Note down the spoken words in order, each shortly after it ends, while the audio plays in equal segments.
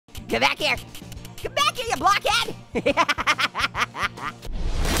Come back here. Come back here, you blockhead.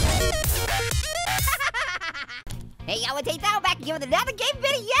 Hey, yo, it's Ethan back again with another game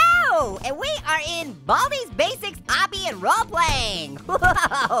video. And we are in Baldi's Basics, Obby, and role-playing.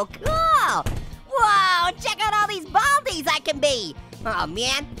 Whoa, cool. Whoa, check out all these Baldis I can be. Oh,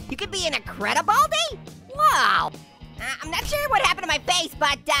 man, you could be an incredible Baldi? Wow. I'm not sure what happened to my face,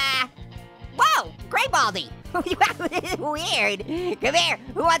 but, whoa, Gray Baldi. Weird. Come here.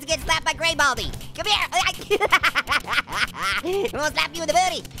 Who wants to get slapped by Gray Baldi? Come here. I'm gonna slap you in the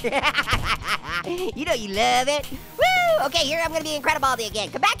booty. You know you love it. Woo! Okay, here I'm gonna be Incredible Baldi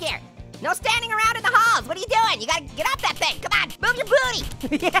again. Come back here. No standing around in the halls. What are you doing? You gotta get off that thing. Come on, move your booty.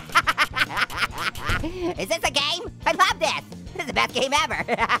 Is this a game? I love this. This is the best game ever.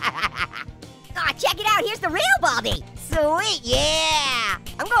 Oh, check it out. Here's the real Baldi. Sweet, yeah.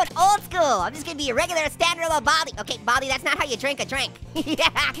 I'm going old school. I'm just gonna be a regular standard little Baldi. Okay, Baldi, that's not how you drink a drink. You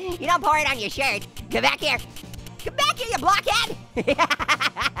don't pour it on your shirt. Come back here. Come back here, you blockhead.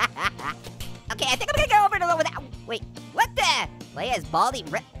 Okay, I think I'm gonna go over to the without. Wait, what the? Play as Baldi.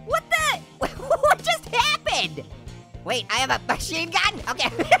 What the? What just happened? Wait, I have a machine gun? Okay.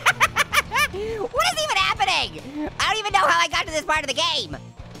 What is even happening? I don't even know how I got to this part of the game.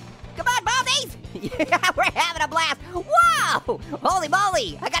 Come on, Baldies! Yeah, we're having a blast. Whoa! Holy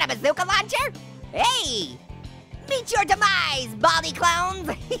moly, I got a bazooka launcher? Hey! Meet your demise, Baldi clones!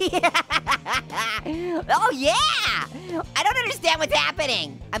 Oh yeah! I don't understand what's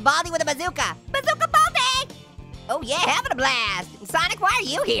happening. I'm Baldi with a bazooka. Bazooka Baldi! Oh yeah, having a blast. Sonic, why are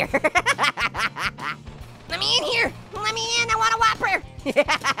you here? Let me in here. Let me in, I want a Whopper.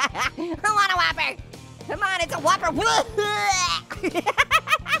 I want a Whopper. Come on, it's a Whopper.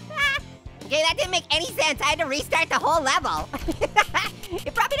 Okay, that didn't make any sense. I had to restart the whole level.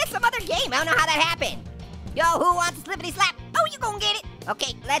 It probably did some other game. I don't know how that happened. Yo, who wants a slippity slap? Oh, you gonna get it.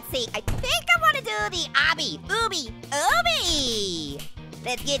 Okay, let's see. I think I wanna do the Obby. Obby.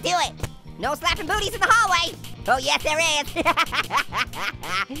 Let's get to it. No slapping booties in the hallway. Oh, yes, there is.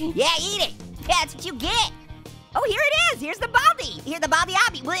 Yeah, eat it. Yeah, that's what you get. Oh, here it is. Here's the Baldi. Here's the Baldi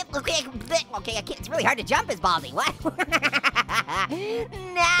Obby. Okay, I can't. It's really hard to jump as Baldi. What?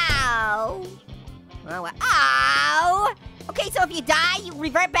 No. Oh. Okay, so if you die, you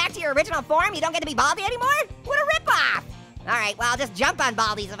revert back to your original form. You don't get to be Baldi anymore? What a ripoff. All right, well, I'll just jump on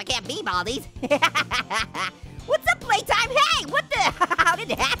Baldis if I can't be Baldis. What's up, playtime? Hey, what the? How did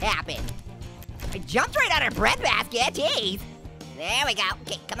that happen? I jumped right on her breadbasket. Jeez. There we go.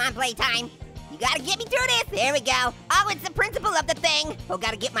 Okay, come on, playtime. You gotta get me through this. There we go. Oh, it's the principle of the thing. Oh,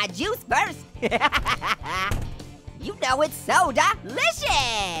 gotta get my juice first. You know it's so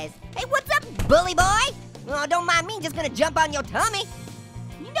delicious. Hey, what's up, bully boy? Oh, don't mind me, just gonna jump on your tummy.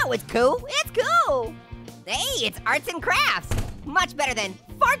 You know it's cool. It's cool. Hey, it's arts and crafts. Much better than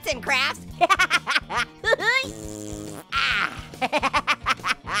farts and crafts.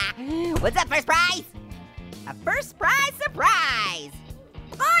 What's up, first prize? A first prize surprise.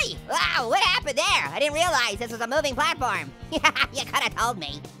 Oi! Wow, what happened there? I didn't realize this was a moving platform. You coulda told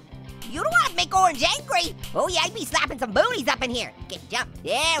me. You don't wanna make Orange angry. Oh yeah, I'd be slapping some booties up in here. Okay, jump.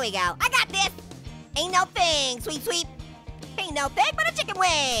 There we go. I got this. Ain't no thing, sweet sweep. Ain't no thing but a chicken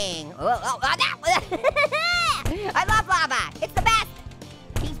wing. Oh, that. I love lava. It's the best.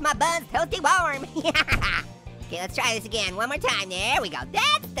 Keeps my buns toasty warm. Okay, let's try this again. One more time. There we go.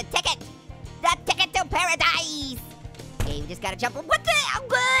 That's the ticket. The ticket to paradise. Okay, we just gotta jump. What the?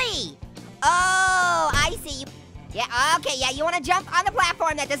 Okay. Oh, I see. Yeah, okay, yeah, you wanna jump on the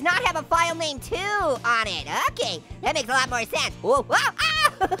platform that does not have a file name 2 on it. Okay, that makes a lot more sense. Whoa, whoa,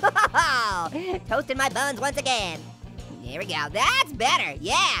 ah! Toasting my buns once again. There we go, that's better,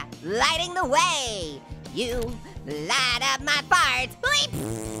 yeah. Lighting the way. You light up my farts.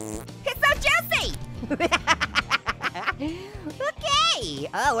 It's so juicy. Okay,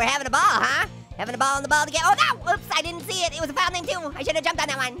 oh, we're having a ball, huh? Having a ball on the ball to get, oh no, oops, I didn't see it. It was a file name 2. I should have jumped on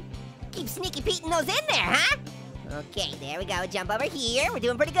that one. Keep sneaky peeking those in there, huh? Okay, there we go, jump over here. We're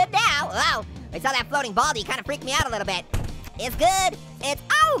doing pretty good now. Wow, I saw that floating Baldi, kind of freaked me out a little bit. It's good, it's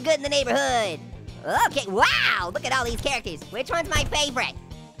all good in the neighborhood. Okay, wow, look at all these characters. Which one's my favorite?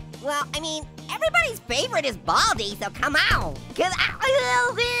 Well, I mean, everybody's favorite is Baldi, so come on.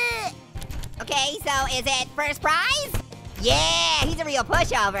 Okay, so is it first prize? Yeah, he's a real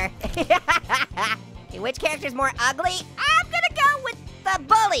pushover. Okay, which character's more ugly? I'm gonna go with the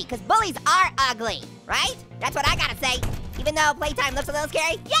bully, because bullies are ugly, right? That's what I gotta say. Even though playtime looks a little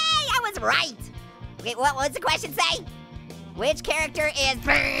scary. Yay, I was right. Okay, what does the question say? Which character is...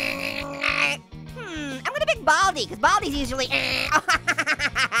 I'm gonna pick Baldi, because Baldi's usually...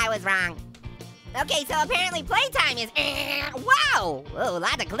 I was wrong. Okay, so apparently playtime is, wow! Oh, a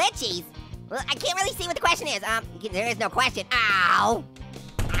lot of glitchies. Well, I can't really see what the question is. There is no question. Ow!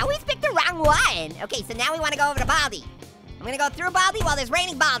 I always picked the wrong one. Okay, so now we wanna go over to Baldi. I'm gonna go through Baldi while there's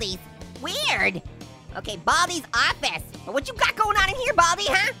raining Baldis. Weird. Okay, Baldi's office. Well, what you got going on in here, Baldi,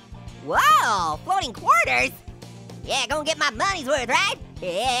 huh? Whoa, floating quarters. Yeah, go and get my money's worth, right?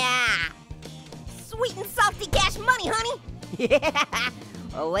 Yeah. Sweet and salty cash money, honey. Yeah.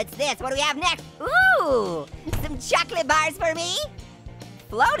 Oh, what's this? What do we have next? Ooh, some chocolate bars for me.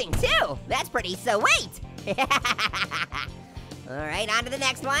 Floating too, that's pretty sweet. All right, on to the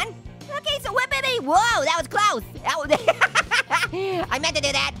next one. Okay, so whippity, whoa, that was close. That was I meant to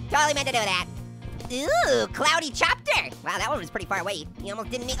do that, totally meant to do that. Ooh, cloudy chopper. Wow, that one was pretty far away. You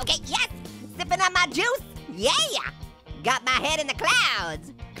almost didn't need, okay, yes, sipping on my juice, yeah. Got my head in the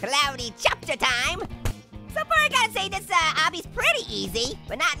clouds. Cloudy chopper time. So far, I gotta say this obby's pretty easy,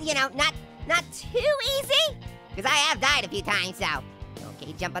 but not, you know, not too easy, because I have died a few times, so.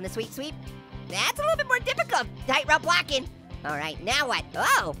 Okay, jump on the sweep sweep. That's a little bit more difficult, tightrope walking. All right, now what?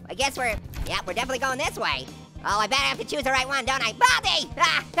 Oh, I guess we're definitely going this way. Oh, I bet I have to choose the right one, don't I? Baldi!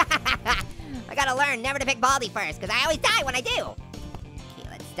 I gotta learn never to pick Baldi first, because I always die when I do. Okay,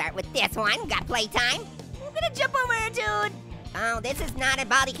 let's start with this one. Got playtime. I'm gonna jump over here, dude. Oh, this is not a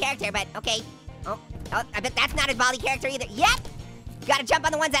Baldi character, but okay. Oh, I bet that's not a Baldi character either. Yep! Gotta jump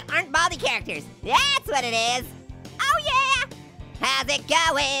on the ones that aren't Baldi characters. That's what it is. Oh, yeah! How's it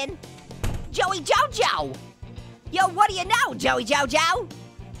going? Joey Jojo! Yo, what do you know, Joey Jojo?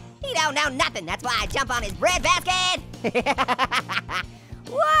 He don't know nothing. That's why I jump on his bread basket.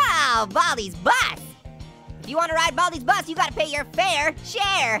 Wow, Baldi's bus. If you want to ride Baldi's bus, you gotta pay your fair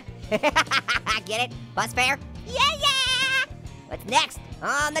share. Get it? Bus fare? Yeah! What's next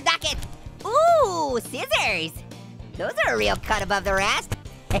on the docket? Ooh, scissors. Those are a real cut above the rest.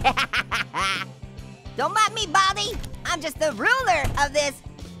 Don't mock me, Baldi. I'm just the ruler of this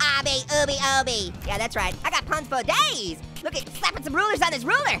Obby. Yeah, that's right. I got puns for days. Look at slapping some rulers on this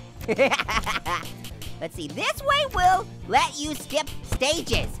ruler. Let's see, this way will let you skip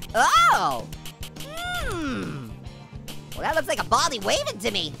stages. Oh, Well, that looks like a Baldi waving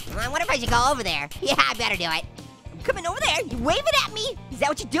to me. I wonder if I should go over there. Yeah, I better do it. I'm coming over there, you waving at me? Is that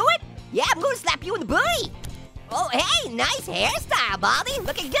what you're doing? Yeah, I'm gonna slap you in the booty. Oh, hey, nice hairstyle, Baldi.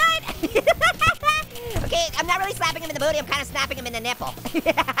 Looking good. Okay, I'm not really slapping him in the booty, I'm kind of snapping him in the nipple.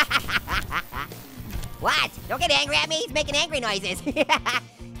 What? Don't get angry at me, he's making angry noises.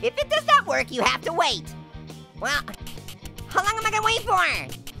 If it does not work, you have to wait. Well, how long am I gonna wait for?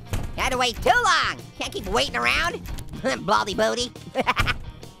 Had to wait too long. Can't keep waiting around. Baldi booty.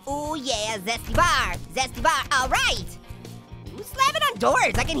 Oh yeah, zesty bar, all right. Who's slamming on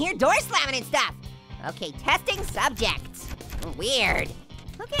doors? I can hear doors slamming and stuff. Okay, testing subjects. Weird.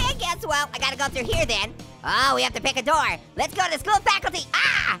 Okay, I guess, well, I gotta go through here then. Oh, we have to pick a door. Let's go to the school faculty.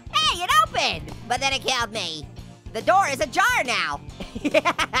 Ah, hey, it opened. But then it killed me. The door is ajar now.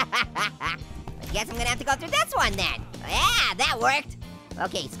 I guess I'm gonna have to go through this one then. Yeah, that worked.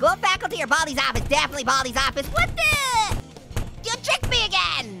 Okay, school faculty or Baldi's office? Definitely Baldi's office. What the? You tricked me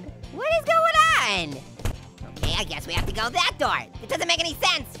again. What is going on? Okay, I guess we have to go that door. It doesn't make any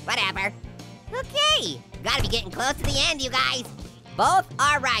sense. Whatever. Okay, gotta be getting close to the end, you guys. Both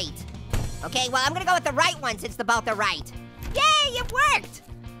are right. Okay, well, I'm gonna go with the right one since the both are right. Yay, it worked.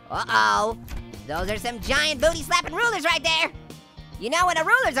 Uh-oh. Those are some giant booty slapping rulers right there. You know when a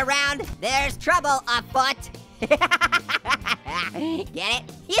ruler's around, there's trouble afoot. Get it?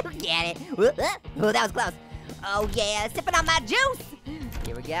 You get it. Oh, that was close. Oh yeah, sipping on my juice.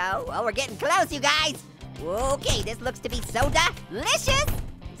 Here we go. Oh, we're getting close, you guys. Okay, this looks to be so delicious.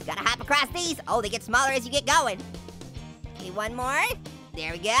 Just gotta hop across these. Oh, they get smaller as you get going. Okay, one more.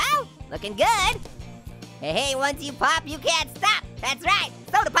 There we go. Looking good. Hey, once you pop, you can't stop. That's right.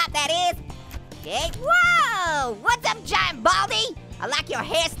 Soda pop, that is. Okay, whoa! What's up, giant Baldi? I like your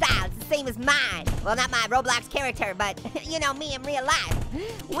hairstyle. It's the same as mine. Well, not my Roblox character, but you know me in real life.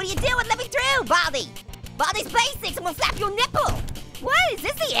 What are you doing? Let me through, Baldi. Baldi's basics. I'm gonna slap your nipple. What? Is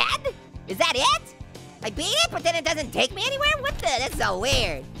this the end? Is that it? I beat it, but then it doesn't take me anywhere? What the? That's so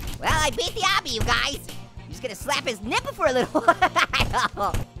weird. Well, I beat the obby, you guys. I'm just gonna slap his nipple for a little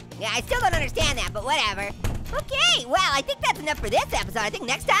while. Yeah, I still don't understand that, but whatever. Okay, well, I think that's enough for this episode. I think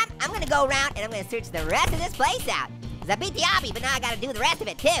next time, I'm gonna go around and I'm gonna search the rest of this place out. Cause I beat the obby, but now I gotta do the rest of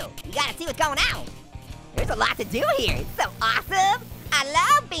it too. You gotta see what's going on. There's a lot to do here. It's so awesome. I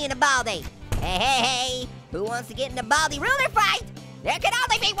love being a Baldi. Hey, who wants to get in the Baldi ruler fight? There can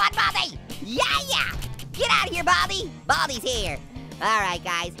only be one Baldi. Yeah. Get out of here, Baldi. Baldi's here. All right,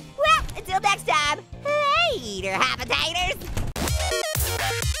 guys. Well, until next time, later, appetizers.